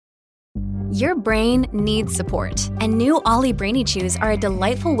Your brain needs support, and new Ollie Brainy Chews are a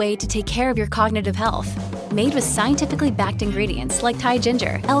delightful way to take care of your cognitive health. Made with scientifically backed ingredients like Thai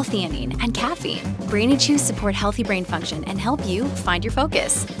ginger, L-theanine, and caffeine, Brainy Chews support healthy brain function and help you find your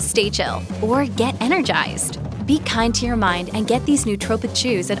focus, stay chill, or get energized. Be kind to your mind and get these nootropic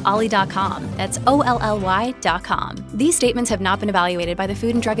chews at ollie.com. That's OLLY.com. These statements have not been evaluated by the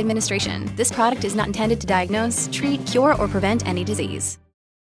Food and Drug Administration. This product is not intended to diagnose, treat, cure, or prevent any disease.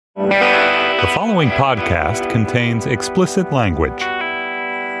 The following podcast contains explicit language.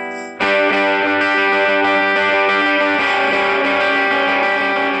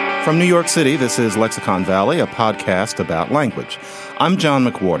 From New York City, this is Lexicon Valley, a podcast about language. I'm John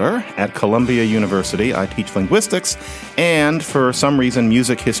McWhorter. At Columbia University, I teach linguistics and, for some reason,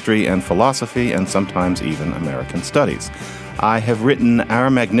 music history and philosophy, and sometimes even American studies. I have written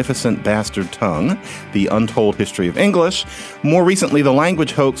Our Magnificent Bastard Tongue, The Untold History of English, more recently The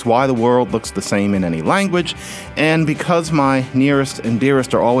Language Hoax, Why the World Looks the Same in Any Language, and because my nearest and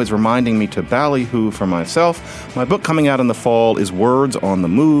dearest are always reminding me to ballyhoo for myself, my book coming out in the fall is Words on the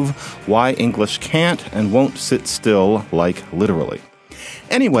Move, Why English Can't and Won't Sit Still, like literally.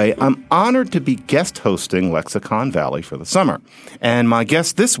 Anyway, I'm honored to be guest hosting Lexicon Valley for the summer. And my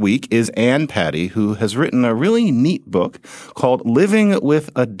guest this week is Ann Patty, who has written a really neat book called Living with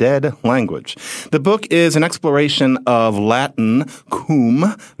a Dead Language. The book is an exploration of Latin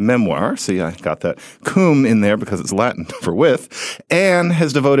cum memoir. See, I got that cum in there because it's Latin for with. Ann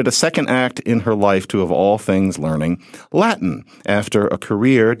has devoted a second act in her life to, of all things, learning Latin after a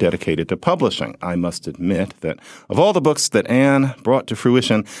career dedicated to publishing. I must admit that of all the books that Ann brought to fruition,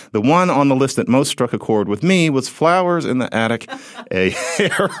 the one on the list that most struck a chord with me was Flowers in the Attic, a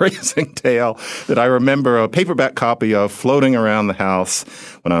hair-raising tale that I remember a paperback copy of floating around the house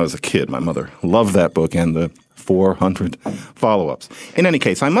when I was a kid. My mother loved that book and the 400 follow-ups. In any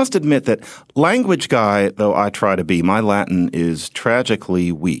case, I must admit that language guy, though I try to be, my Latin is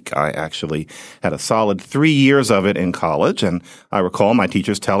tragically weak. I actually had a solid 3 years of it in college, and I recall my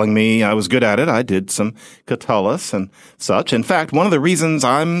teachers telling me I was good at it. I did some Catullus and such. In fact, one of the reasons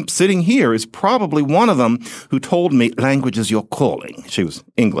I'm sitting here is probably one of them who told me language is your calling. She was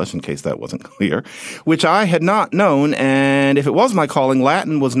English, in case that wasn't clear, which I had not known, and if it was my calling,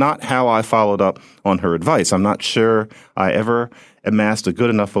 Latin was not how I followed up on her advice. I'm not sure I ever amassed a good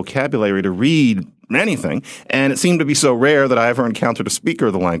enough vocabulary to read anything, and it seemed to be so rare that I ever encountered a speaker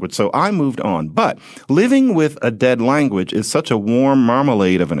of the language, so I moved on. But living with a dead language is such a warm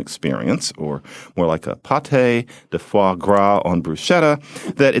marmalade of an experience, or more like a pâté de foie gras on bruschetta,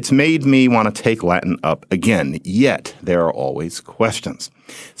 that it's made me want to take Latin up again. Yet, there are always questions,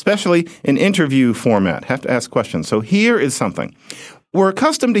 especially in interview format. Have to ask questions. So here is something. We're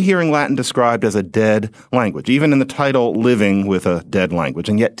accustomed to hearing Latin described as a dead language, even in the title Living with a Dead Language.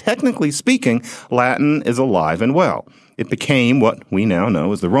 And yet, technically speaking, Latin is alive and well. It became what we now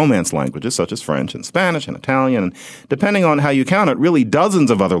know as the Romance languages, such as French and Spanish and Italian. And depending on how you count it, really dozens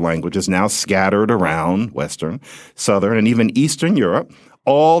of other languages now scattered around Western, Southern, and even Eastern Europe,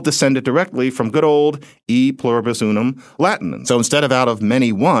 all descended directly from good old E pluribus unum Latin. And so instead of out of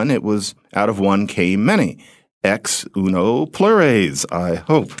many one, it was out of one came many. Ex uno plures, I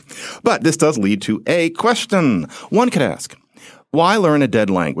hope. But this does lead to a question. One could ask, why learn a dead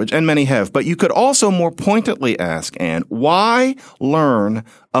language? And many have. But you could also more pointedly ask, Anne, why learn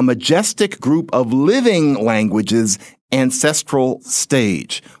a majestic group of living languages ancestral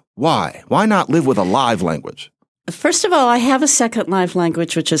stage? Why? Why not live with a live language? First of all, I have a second live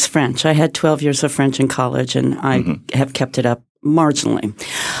language, which is French. I had 12 years of French in college, and I have kept it up marginally.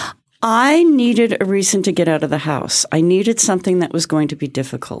 I needed a reason to get out of the house. I needed something that was going to be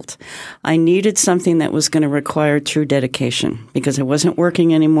difficult. I needed something that was going to require true dedication because I wasn't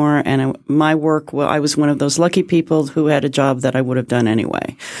working anymore, and my work, well, I was one of those lucky people who had a job that I would have done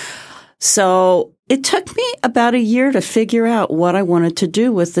anyway. So it took me about a year to figure out what I wanted to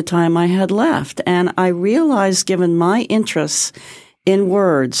do with the time I had left, and I realized, given my interests in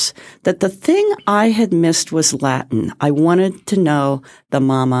words, that the thing I had missed was Latin. I wanted to know the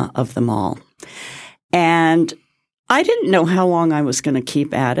mama of them all. And I didn't know how long I was going to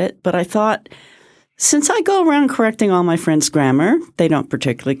keep at it, but I thought, since I go around correcting all my friends' grammar, they don't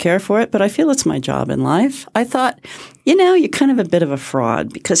particularly care for it, but I feel it's my job in life. I thought, you're kind of a bit of a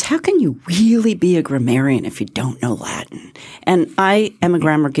fraud because how can you really be a grammarian if you don't know Latin? And I am a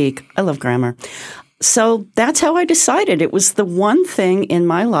grammar geek. I love grammar. So that's how I decided. It was the one thing in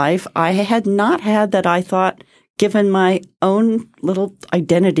my life I had not had that I thought, given my own little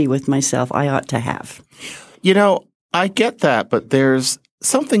identity with myself, I ought to have. I get that, but there's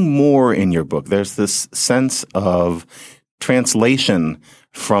something more in your book. There's this sense of translation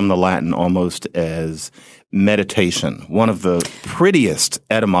from the Latin almost as meditation. One of the prettiest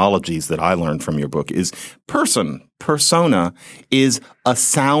etymologies that I learned from your book is person. Persona is a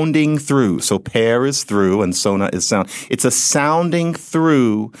sounding through. So per is through and sona is sound. It's a sounding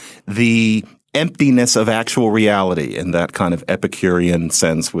through the emptiness of actual reality in that kind of Epicurean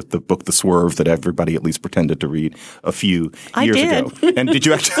sense with the book The Swerve that everybody at least pretended to read a few years ago. And did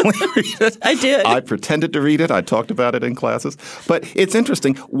you actually read it? I did. I pretended to read it. I talked about it in classes. But it's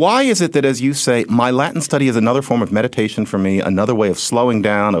interesting. Why is it that, as you say, my Latin study is another form of meditation for me, another way of slowing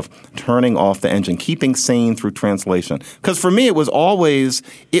down, of turning off the engine, keeping sane through translation? Because for me, it was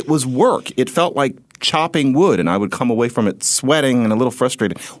work. It felt like chopping wood, and I would come away from it sweating and a little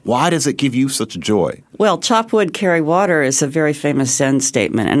frustrated. Why does it give you such joy? Well, chop wood, carry water is a very famous Zen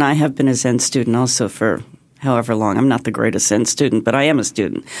statement, and I have been a Zen student also for however long. I'm not the greatest Zen student, but I am a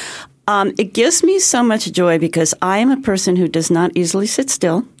student. It gives me so much joy because I am a person who does not easily sit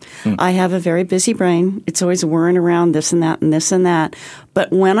still. I have a very busy brain. It's always whirring around this and that and this and that.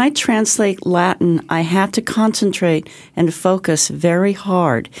 But when I translate Latin, I have to concentrate and focus very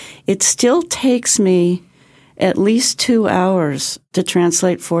hard. It still takes me at least 2 hours to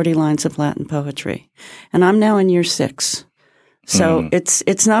translate 40 lines of Latin poetry. And I'm now in year 6. So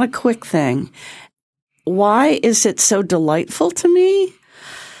it's not a quick thing. Why is it so delightful to me?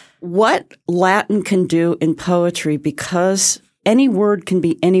 What Latin can do in poetry, because any word can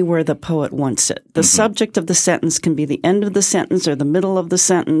be anywhere the poet wants it. The subject of the sentence can be the end of the sentence or the middle of the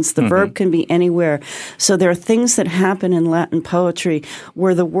sentence. The verb can be anywhere. So there are things that happen in Latin poetry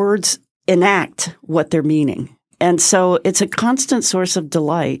where the words enact what they're meaning. And so it's a constant source of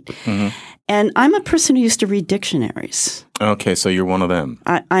delight. And I'm a person who used to read dictionaries. Okay, so you're one of them.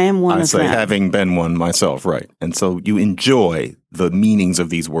 I am one of them. I say having been one myself, right. And so you enjoy the meanings of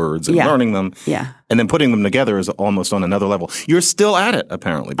these words and learning them. Yeah. And then putting them together is almost on another level. You're still at it,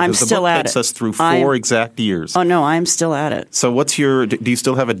 apparently. I'm still at it. Because the book takes us through 4 exact years. Oh, no, I'm still at it. So do you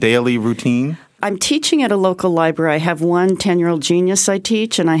still have a daily routine? I'm teaching at a local library. I have one 10-year-old genius I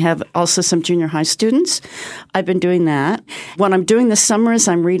teach, and I have also some junior high students. I've been doing that. What I'm doing this summer is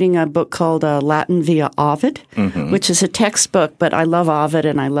I'm reading a book called Latin via Ovid, which is a textbook, but I love Ovid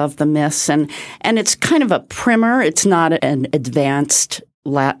and I love the myths. And it's kind of a primer. It's not an advanced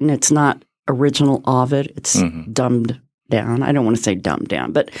Latin. It's not original Ovid. It's dumbed down. I don't want to say dumbed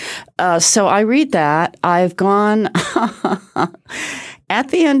down, but so I read that. I've gone at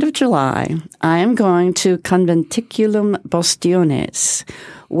the end of July, I am going to Conventiculum Bastiones,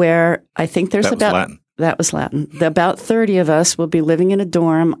 where I think there's That was Latin. About 30 of us will be living in a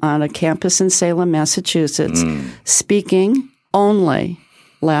dorm on a campus in Salem, Massachusetts, speaking only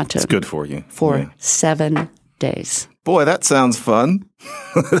Latin. It's good for you. For 7 days. Boy, that sounds fun.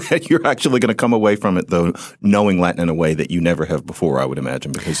 You're actually going to come away from it, though, knowing Latin in a way that you never have before, I would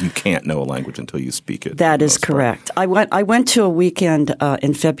imagine, because you can't know a language until you speak it. That is correct. I went to a weekend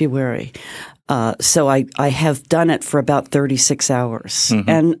in February. So I have done it for about 36 hours.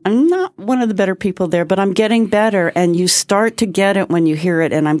 And I'm not one of the better people there, but I'm getting better. And you start to get it when you hear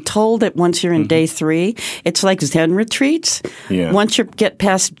it. And I'm told that once you're in day 3, it's like Zen retreats. Yeah. Once you get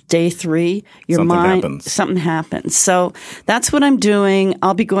past day 3, something happens. So that's what I'm doing.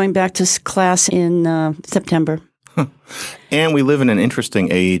 I'll be going back to class in September. And we live in an interesting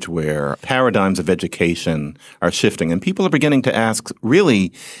age where paradigms of education are shifting. And people are beginning to ask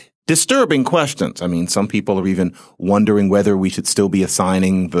really disturbing questions. I mean, some people are even wondering whether we should still be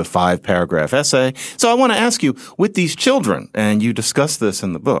assigning the 5-paragraph essay. So I want to ask you, with these children, and you discuss this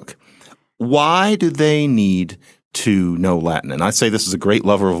in the book, why do they need to know Latin? And I say this as a great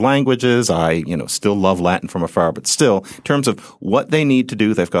lover of languages. I, still love Latin from afar, but still, in terms of what they need to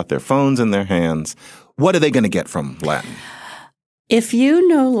do, they've got their phones in their hands. What are they going to get from Latin? If you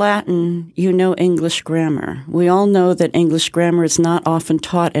know Latin, you know English grammar. We all know that English grammar is not often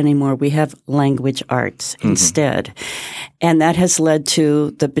taught anymore. We have language arts instead. And that has led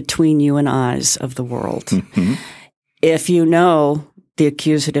to the between you and I's of the world. If you know the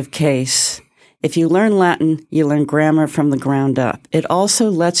accusative case, if you learn Latin, you learn grammar from the ground up. It also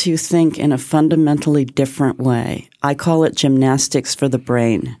lets you think in a fundamentally different way. I call it gymnastics for the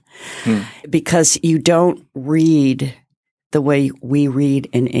brain because you don't read the way we read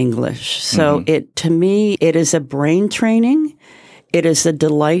in English. So to me, it is a brain training. It is a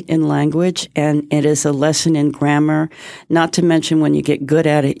delight in language, and it is a lesson in grammar. Not to mention when you get good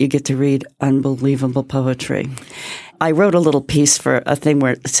at it, you get to read unbelievable poetry. I wrote a little piece for a thing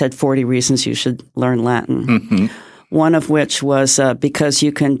where it said 40 reasons you should learn Latin. one of which was because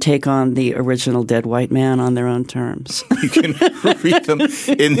you can take on the original dead white man on their own terms. You can read them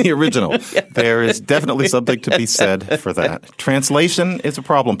in the original. There is definitely something to be said for that. Translation is a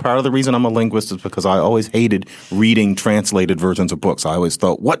problem. Part of the reason I'm a linguist is because I always hated reading translated versions of books. I always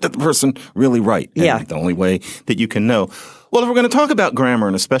thought, what did the person really write? And the only way that you can know. Well, if we're going to talk about grammar,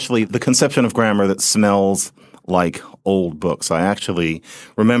 and especially the conception of grammar that smells like old books, I actually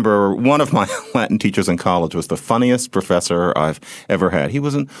remember one of my Latin teachers in college was the funniest professor I've ever had. He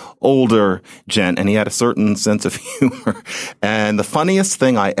was an older gent, and he had a certain sense of humor. And the funniest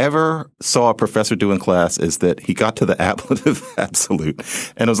thing I ever saw a professor do in class is that he got to the ablative absolute.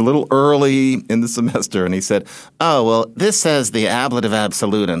 And it was a little early in the semester, and he said, "Oh, well, this says the ablative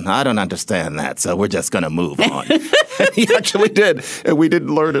absolute, and I don't understand that, so we're just going to move on." And he actually did, and we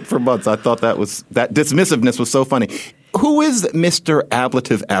didn't learn it for months. I thought that dismissiveness was so funny. Who is Mr.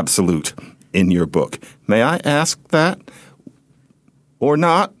 Ablative Absolute in your book? May I ask that? Or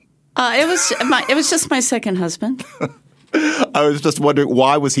not? It was just my second husband. I was just wondering,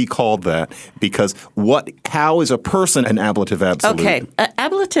 why was he called that? Because how is a person an ablative absolute? Okay.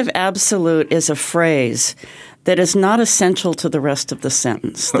 Ablative absolute is a phrase that is not essential to the rest of the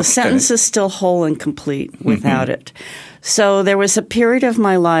sentence. The sentence is still whole and complete without it. So there was a period of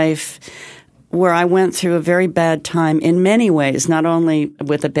my life where I went through a very bad time in many ways, not only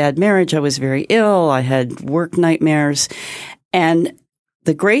with a bad marriage. I was very ill. I had work nightmares. And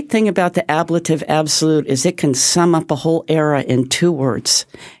the great thing about the ablative absolute is it can sum up a whole era in 2 words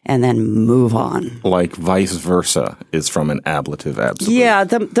and then move on. Like vice versa is from an ablative absolute. Yeah,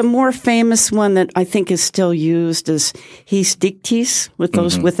 the more famous one that I think is still used is his dictis,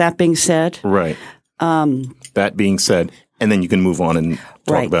 with that being said. Right. That being said, and then you can move on and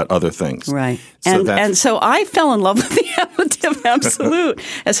talk about other things. Right. And so I fell in love with the ablative absolute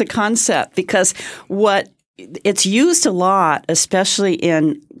as a concept because it's used a lot, especially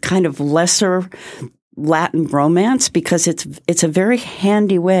in kind of lesser Latin Romance, because it's a very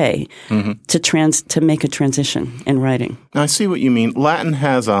handy way to make a transition in writing. I see what you mean. Latin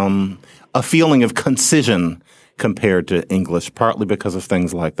has a feeling of concision compared to English, partly because of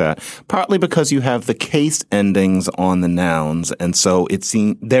things like that, partly because you have the case endings on the nouns, and so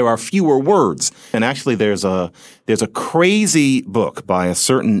there are fewer words. And actually, there's a crazy book by a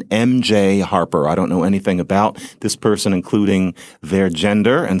certain M.J. Harper. I don't know anything about this person, including their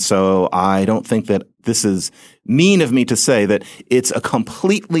gender, and so I don't think that this is mean of me to say that it's a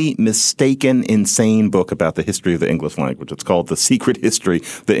completely mistaken, insane book about the history of the English language. It's called The Secret History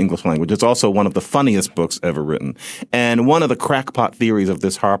of the English Language. It's also one of the funniest books ever written. And one of the crackpot theories of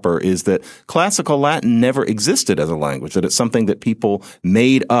this Harper is that classical Latin never existed as a language, that it's something that people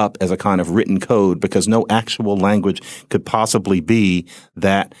made up as a kind of written code because no actual language could possibly be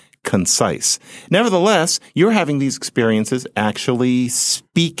that concise. Nevertheless, you're having these experiences actually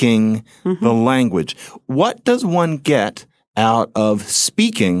speaking the language. What does one get out of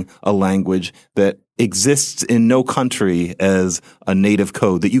speaking a language that exists in no country as a native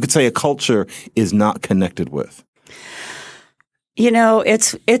code, that you could say a culture is not connected with? You know,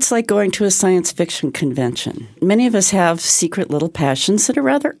 it's like going to a science fiction convention. Many of us have secret little passions that are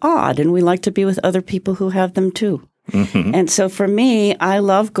rather odd, and we like to be with other people who have them too. And so for me, I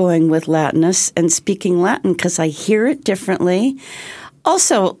love going with Latinists and speaking Latin because I hear it differently.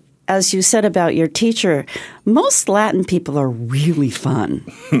 Also, as you said about your teacher, most Latin people are really fun.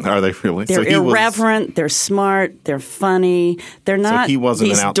 Are they really? They're irreverent, they're smart, they're funny. They're not these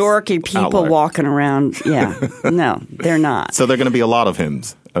dorky people walking around. Yeah, no, they're not. So there are going to be a lot of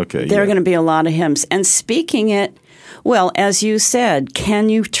hymns. Okay. There are going to be a lot of hymns. And speaking it, well, as you said, can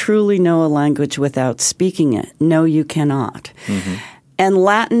you truly know a language without speaking it? No, you cannot. And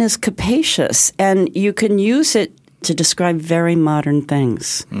Latin is capacious, and you can use it to describe very modern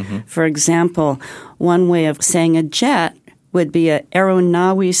things. For example, one way of saying a jet would be a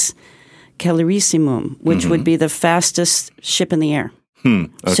aeronavis celerissimum, which would be the fastest ship in the air.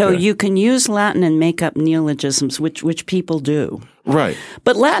 Okay. So you can use Latin and make up neologisms, which people do. Right.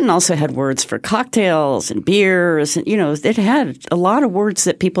 But Latin also had words for cocktails and beers. And, it had a lot of words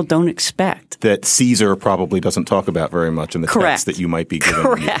that people don't expect. That Caesar probably doesn't talk about very much in the text that you might be given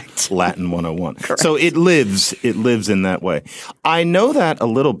Latin 101. So it lives in that way. I know that a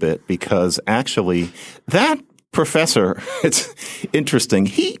little bit because actually that professor, it's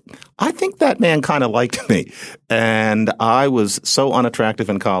interesting. I think that man kind of liked me. And I was so unattractive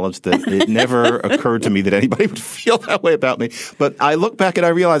in college that it never occurred to me that anybody would feel that way about me. But I look back and I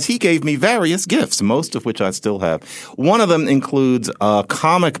realize he gave me various gifts, most of which I still have. One of them includes a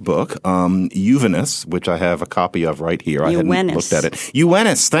comic book, Juvenis, which I have a copy of right here. I hadn't looked at it.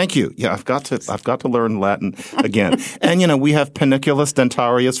 Juvenis, thank you. Yeah, I've got to learn Latin again. And, we have Paniculus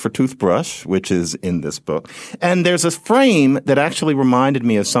dentarius for toothbrush, which is in this book. And there's a frame that actually reminded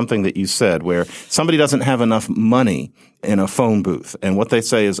me of something that you said, where somebody doesn't have enough money in a phone booth. And what they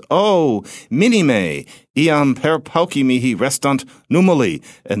say is, "Oh, minime, iam per pauci mihi restant numuli."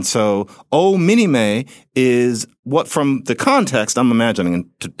 And so, "Oh, minime" is what, from the context, I'm imagining, and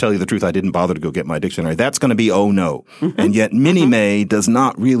to tell you the truth, I didn't bother to go get my dictionary. That's going to be "oh, no." Mm-hmm. And yet minime does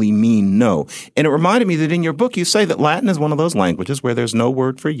not really mean no. And it reminded me that in your book, you say that Latin is one of those languages where there's no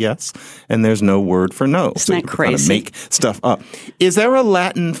word for yes and there's no word for no. Isn't that crazy? Kind of make stuff up. Is there a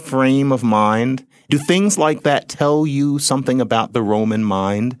Latin frame of mind? Do things like that tell you something about the Roman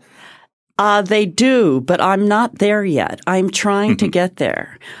mind? They do, but I'm not there yet. I'm trying to get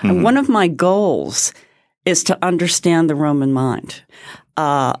there. And one of my goals is to understand the Roman mind.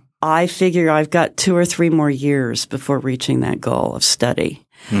 I figure I've got 2 or 3 more years before reaching that goal of study.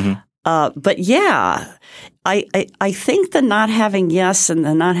 But yeah, I think the not having yes and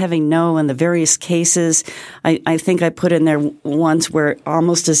the not having no in the various cases, I think I put in there ones where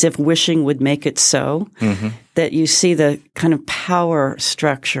almost as if wishing would make it so, that you see the kind of power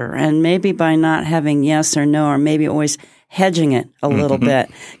structure. And maybe by not having yes or no, or maybe always hedging it a little bit,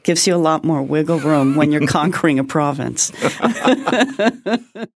 gives you a lot more wiggle room when you're conquering a province.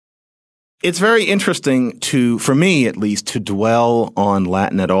 It's very interesting for me at least, to dwell on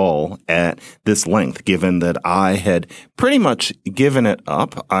Latin at all at this length, given that I had pretty much given it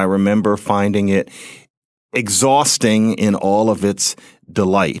up. I remember finding it exhausting in all of its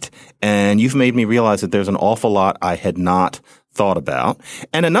delight. And you've made me realize that there's an awful lot I had not thought about.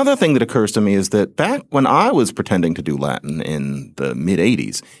 And another thing that occurs to me is that back when I was pretending to do Latin in the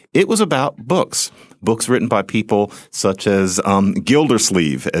mid-'80s, it was about books written by people such as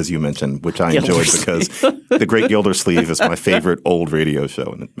Gildersleeve, as you mentioned, which I enjoyed because The Great Gildersleeve is my favorite old radio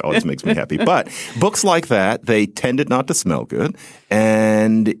show, and it always makes me happy. But books like that, they tended not to smell good,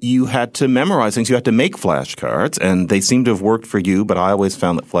 and you had to memorize things. You had to make flashcards, and they seem to have worked for you, but I always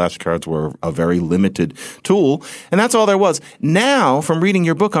found that flashcards were a very limited tool, and that's all there was. Now, from reading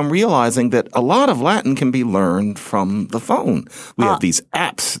your book, I'm realizing that a lot of Latin can be learned from the phone. We have these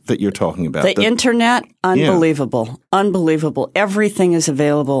apps that you're talking about. The internet, unbelievable. Yeah. Unbelievable. Everything is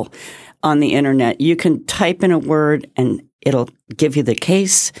available on the internet. You can type in a word and it'll give you the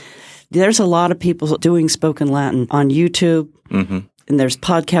case. There's a lot of people doing spoken Latin on YouTube. And there's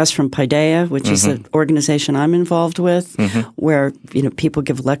podcasts from Paideia, which is an organization I'm involved with, where people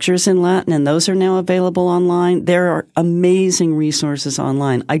give lectures in Latin, and those are now available online. There are amazing resources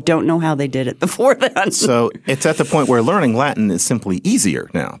online. I don't know how they did it before then. So it's at the point where learning Latin is simply easier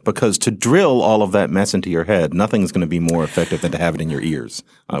now, because to drill all of that mess into your head, nothing's going to be more effective than to have it in your ears.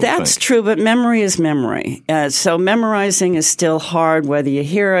 That's true, but memory is memory. So memorizing is still hard, whether you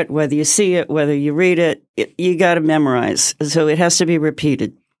hear it, whether you see it, whether you read it. You got to memorize. So it has to be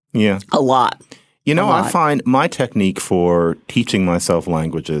repeated. Yeah. A lot. I find my technique for teaching myself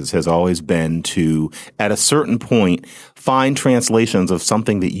languages has always been to, at a certain point, find translations of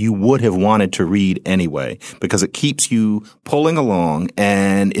something that you would have wanted to read anyway, because it keeps you pulling along,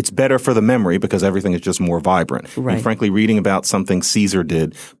 and it's better for the memory because everything is just more vibrant. Right. And frankly, reading about something Caesar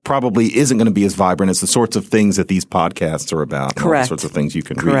did probably isn't going to be as vibrant as the sorts of things that these podcasts are about. Correct. All the sorts of things you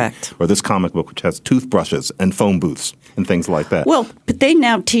can read. Or this comic book, which has toothbrushes and phone booths and things like that. Well, but they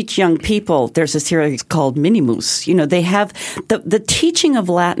now teach young people. There's this theory called Minimus. They have the teaching of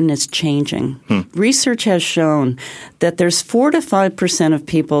Latin is changing. Research has shown that there's 4 to 5% of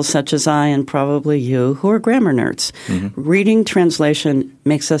people, such as I and probably you, who are grammar nerds. Reading translation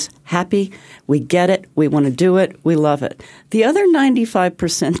makes us happy. We get it. We want to do it. We love it. The other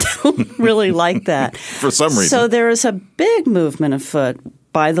 95% don't really like that. For some reason. So there is a big movement afoot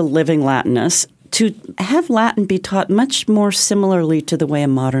by the living Latinists to have Latin be taught much more similarly to the way a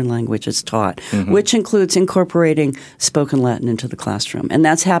modern language is taught, which includes incorporating spoken Latin into the classroom. And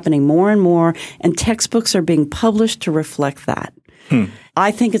that's happening more and more, and textbooks are being published to reflect that.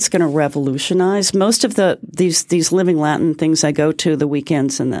 I think it's going to revolutionize most of these living Latin things I go to, the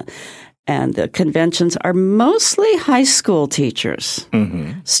weekends and the conventions, are mostly high school teachers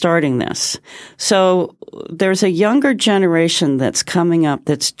starting this. So there's a younger generation that's coming up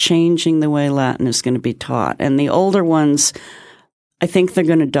that's changing the way Latin is going to be taught. And the older ones, I think they're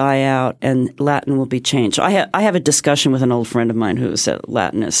going to die out and Latin will be changed. I have a discussion with an old friend of mine who's a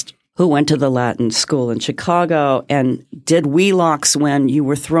Latinist who went to the Latin school in Chicago and did Wheelocks when you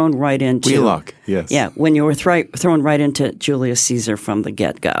were thrown right into Wheelock, yes. Yeah, when you were thrown right into Julius Caesar from the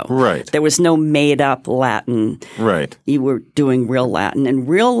get-go. Right. There was no made-up Latin. Right. You were doing real Latin. And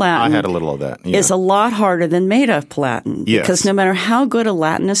real Latin I had a little of that. Yeah. is a lot harder than made-up Latin. Yes. Because no matter how good a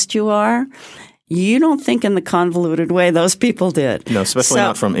Latinist you are, you don't think in the convoluted way those people did. No, especially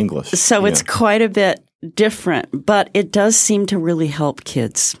not from English. So it's quite a bit different. But it does seem to really help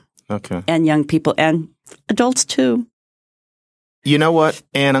kids. Okay. And young people and adults too. You know what,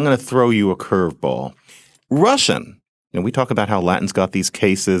 Anne? I'm going to throw you a curveball. Russian. We talk about how Latin's got these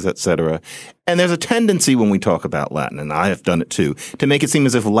cases, et cetera. And there's a tendency when we talk about Latin, and I have done it too, to make it seem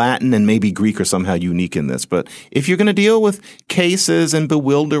as if Latin and maybe Greek are somehow unique in this. But if you're going to deal with cases and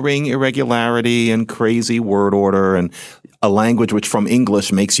bewildering irregularity and crazy word order and a language which from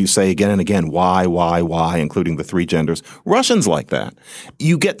English makes you say again and again, why, including the three genders, Russian's like that.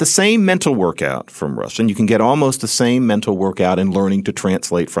 You get the same mental workout from Russian. You can get almost the same mental workout in learning to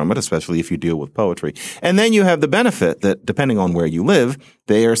translate from it, especially if you deal with poetry. And then you have the benefit that depending on where you live,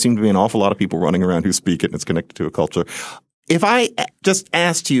 there seem to be an awful lot of people running around who speak it and it's connected to a culture. If I just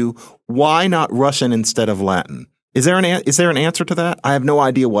asked you, why not Russian instead of Latin? Is there an answer to that? I have no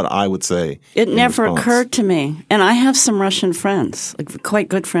idea what I would say. It never occurred to me. And I have some Russian friends, like quite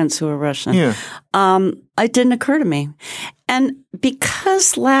good friends who are Russian. Yeah. It didn't occur to me. And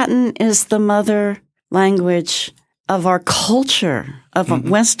because Latin is the mother language of our culture, of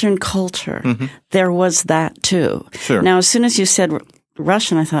Western culture, there was that too. Sure. Now, as soon as you said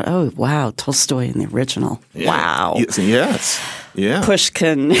Russian, I thought, oh, wow, Tolstoy in the original. Yeah. Wow. Yes. Yeah.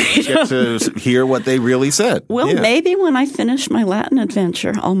 Pushkin. Get to hear what they really said. Well, maybe when I finish my Latin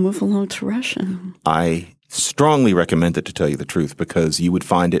adventure, I'll move along to Russian. I strongly recommend it, to tell you the truth, because you would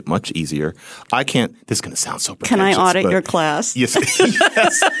find it much easier. This is going to sound so pretentious. Can I audit your class? Yes,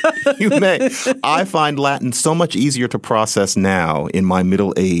 you may. I find Latin so much easier to process now in my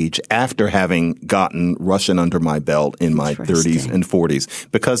middle age after having gotten Russian under my belt in my 30s and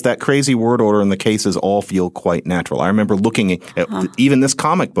 40s, because that crazy word order and the cases all feel quite natural. I remember looking at even this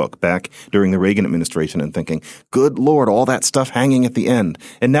comic book back during the Reagan administration and thinking, good Lord, all that stuff hanging at the end.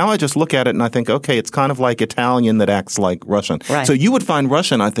 And now I just look at it and I think, okay, it's kind of like Italian that acts like Russian. Right. So you would find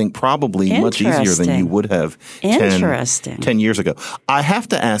Russian, I think, probably much easier than you would have 10 years ago. I have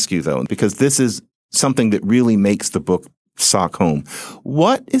to ask you, though, because this is something that really makes the book sock home.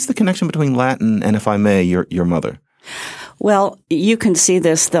 What is the connection between Latin and, if I may, your mother? Well, you can see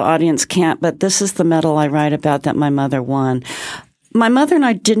this. The audience can't, but this is the medal I write about that my mother won. My mother and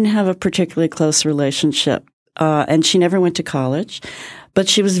I didn't have a particularly close relationship, and she never went to college. But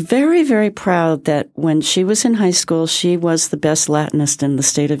she was very, very proud that when she was in high school, she was the best Latinist in the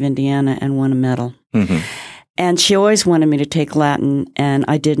state of Indiana and won a medal. Mm-hmm. And she always wanted me to take Latin, and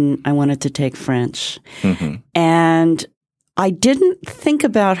I didn't. I wanted to take French. Mm-hmm. And I didn't think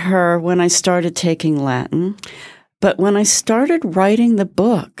about her when I started taking Latin. But when I started writing the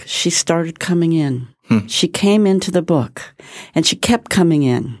book, she started coming in. She came into the book, and she kept coming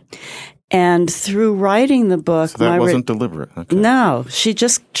in. And through writing the book, so that wasn't deliberate. Okay. No, she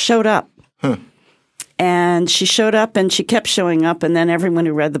just showed up. And she showed up and she kept showing up. And then everyone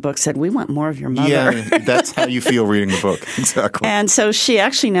who read the book said, we want more of your mother. Yeah, that's how you feel reading the book. Exactly. And so she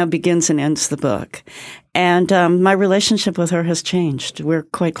actually now begins and ends the book. And my relationship with her has changed. We're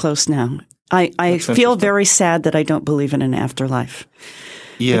quite close now. I feel very sad that I don't believe in an afterlife.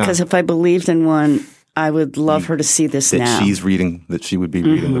 Yeah. Because if I believed in one, I would love her to see this now. That she would be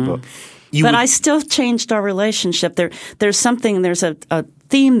reading the book. I still changed our relationship. There's a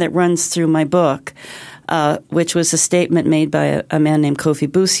theme that runs through my book, which was a statement made by a man named Kofi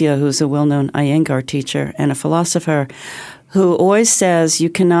Busia, who's a well-known Iyengar teacher and a philosopher, who always says, you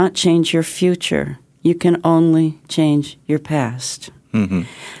cannot change your future. You can only change your past. Mm-hmm.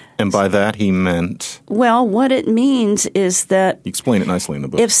 And by that, he meant? Well, what it means is that... You explain it nicely in the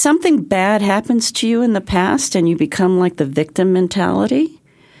book. If something bad happens to you in the past and you become like the victim mentality...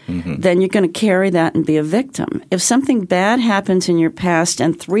 then you're going to carry that and be a victim. If something bad happens in your past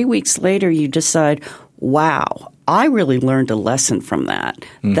and 3 weeks later you decide, wow, I really learned a lesson from that.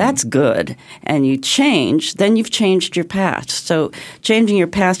 That's good. And you change, then you've changed your past. So changing your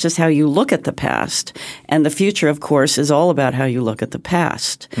past is how you look at the past. And the future, of course, is all about how you look at the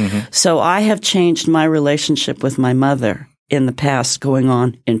past. So I have changed my relationship with my mother in the past going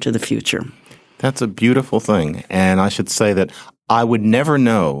on into the future. That's a beautiful thing. And I should say that I would never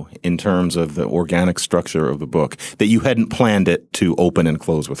know in terms of the organic structure of the book that you hadn't planned it to open and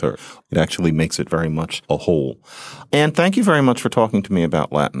close with her. It actually makes it very much a whole. And thank you very much for talking to me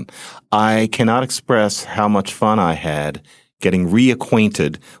about Latin. I cannot express how much fun I had getting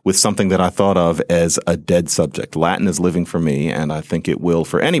reacquainted with something that I thought of as a dead subject. Latin is living for me, and I think it will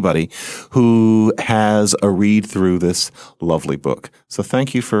for anybody who has a read through this lovely book. So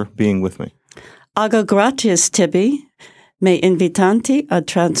thank you for being with me. Ago gratias tibi, me invitanti ad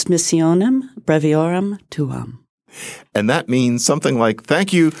transmissionem breviorum tuam. And that means something like,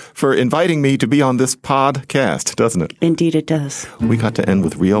 thank you for inviting me to be on this podcast, doesn't it? Indeed it does. We got to end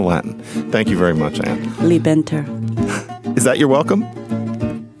with real Latin. Thank you very much, Anne. Libenter. Is that your welcome?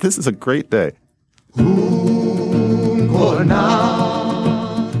 This is a great day.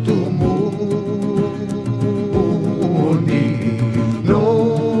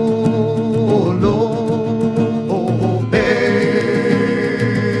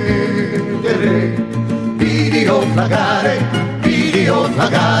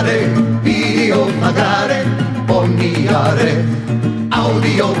 Pagare, omniare,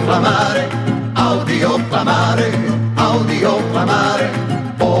 audio clamare, omine.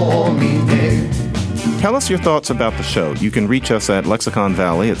 Tell us your thoughts about the show. You can reach us at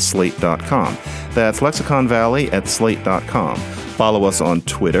lexiconvalley@slate.com. That's lexiconvalley@slate.com. Follow us on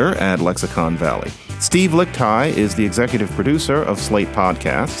Twitter at Lexicon Valley. Steve Lichtai is the executive producer of Slate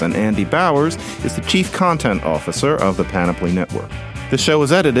Podcasts, and Andy Bowers is the chief content officer of the Panoply Network. The show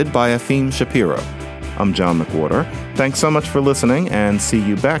is edited by Afim Shapiro. I'm John McWhorter. Thanks so much for listening, and see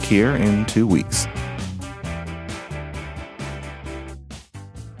you back here in 2 weeks.